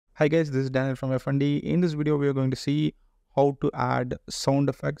Hi guys, this is Daniel from FND. In this video, we are going to see how to add sound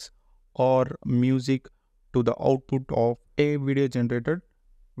effects or music to the output of a video generated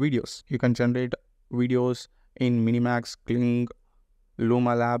videos. You can generate videos in Minimax, Kling,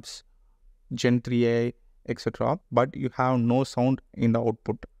 Luma Labs, Gen 3A, etc. But you have no sound in the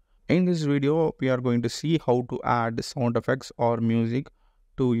output. In this video, we are going to see how to add sound effects or music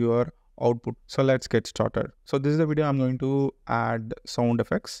to your output. So let's get started. So this is the video I'm going to add sound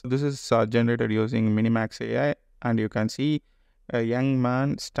effects. This is generated using Minimax AI, and you can see a young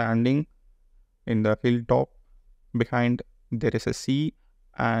man standing in the hilltop. Behind there is a sea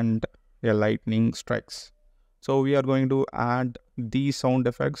and a lightning strikes. So we are going to add these sound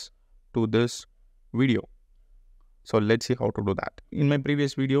effects to this video. So let's see how to do that. In my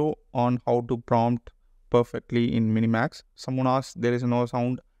previous video on how to prompt perfectly in Minimax, someone asked there is no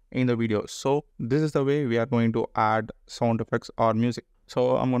sound in the video. So this is the way we are going to add sound effects or music.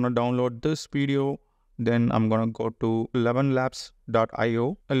 So I'm going to download this video. Then I'm going to go to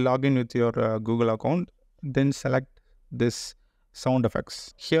 11labs.io, log in with your Google account, then select this sound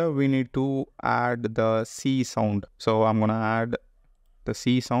effects. Here we need to add the C sound. So I'm going to add the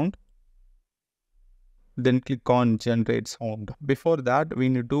C sound. Then click on generate sound. Before that, we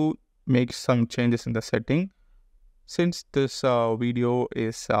need to make some changes in the setting. Since this video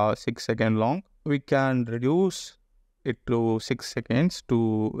is 6 seconds long, we can reduce it to 6 seconds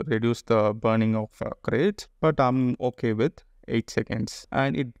to reduce the burning of crates, but I'm okay with 8 seconds.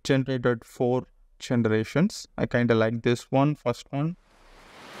 And it generated 4 generations. I kind of like this one, first one.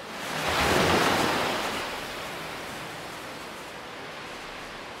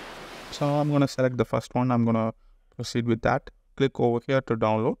 So I'm going to select the first one. I'm going to proceed with that. Click over here to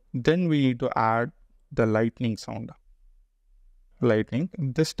download. Then we need to add the lightning sound. Lightning.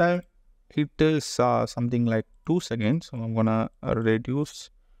 This time it is something like 2 seconds. So I'm going to reduce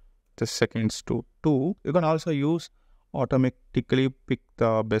the seconds to 2. You can also use automatically pick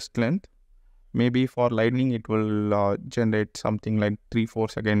the best length. Maybe for lightning it will generate something like 3-4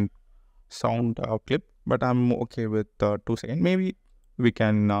 second sound clip. But I'm okay with 2 seconds. Maybe we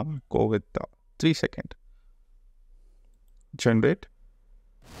can go with 3 second. Generate.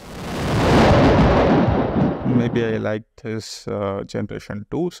 Maybe I like this generation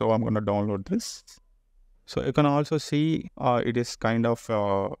too, so I'm going to download this. So you can also see it is kind of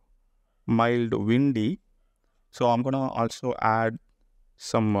mild windy. So I'm going to also add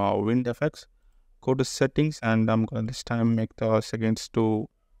some wind effects. Go to settings, and I'm going to this time make the seconds to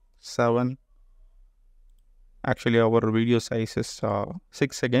 7. Actually, our video size is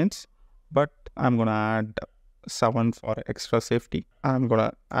 6 seconds, but I'm going to add 7 for extra safety. I'm going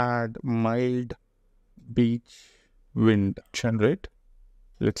to add mild beach wind. Generate.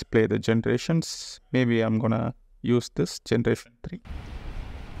 Let's play the generations. Maybe I'm going to use this generation 3.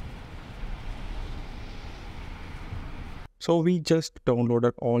 So we just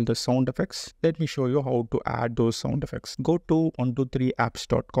downloaded all the sound effects. Let me show you how to add those sound effects. Go to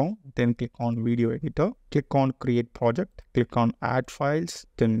 123apps.com, then click on video editor, click on create project, click on add files,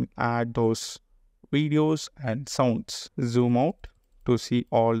 then add those videos and sounds. Zoom out to see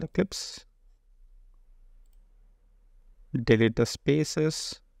all the clips. Delete the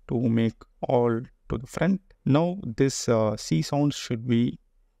spaces to make all to the front. Now this C sound should be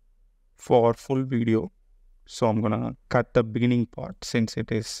for full video. So I'm going to cut the beginning part since it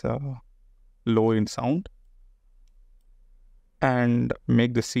is low in sound, and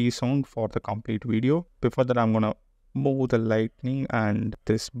make the C sound for the complete video. Before that, I'm going to move the lightning and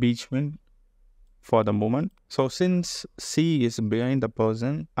this beach wind for the moment. So since C is behind the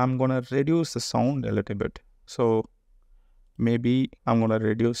person, I'm going to reduce the sound a little bit. So maybe I'm going to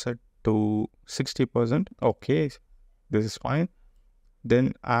reduce it to 60%. Okay, this is fine.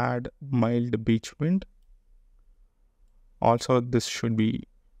 Then add mild beach wind. Also, this should be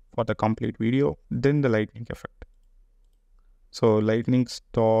for the complete video. Then the lightning effect. So lightning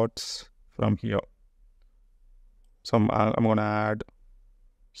starts from here. So I'm going to add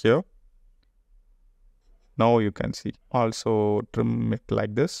here. Now you can see. Also trim it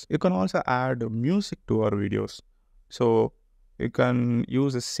like this. You can also add music to our videos. So you can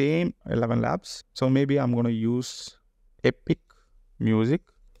use the same 11 Labs. So maybe I'm going to use epic music.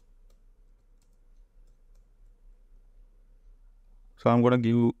 So I'm going to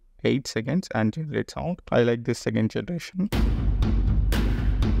give 8 seconds and generate sound. I like this second generation.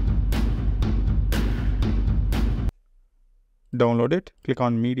 Download it, click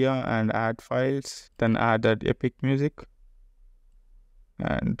on media and add files, then add that epic music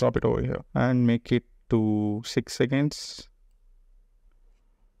and drop it over here and make it to 6 seconds.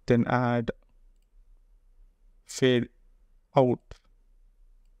 Then add fade out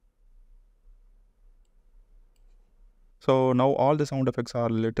So now all the sound effects are a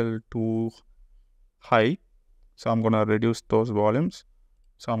little too high. So I'm gonna reduce those volumes.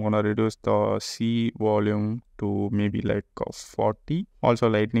 So I'm gonna reduce the C volume to maybe like 40. Also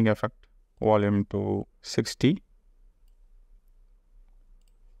lightning effect volume to 60.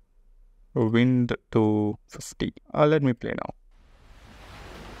 Wind to 50. Let me play now.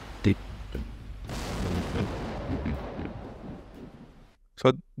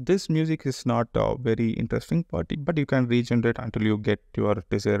 So this music is not very interesting, but you can regenerate until you get your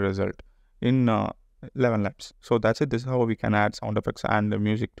desired result in 11 laps. So that's it. This is how we can add sound effects and the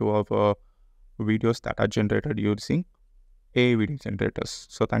music to our videos that are generated using AI video generators.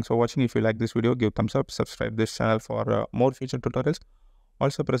 So thanks for watching. If you like this video, give thumbs up, subscribe this channel for more future tutorials.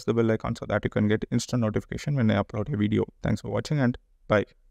 Also press the bell icon so that you can get instant notification when I upload a video. Thanks for watching and bye.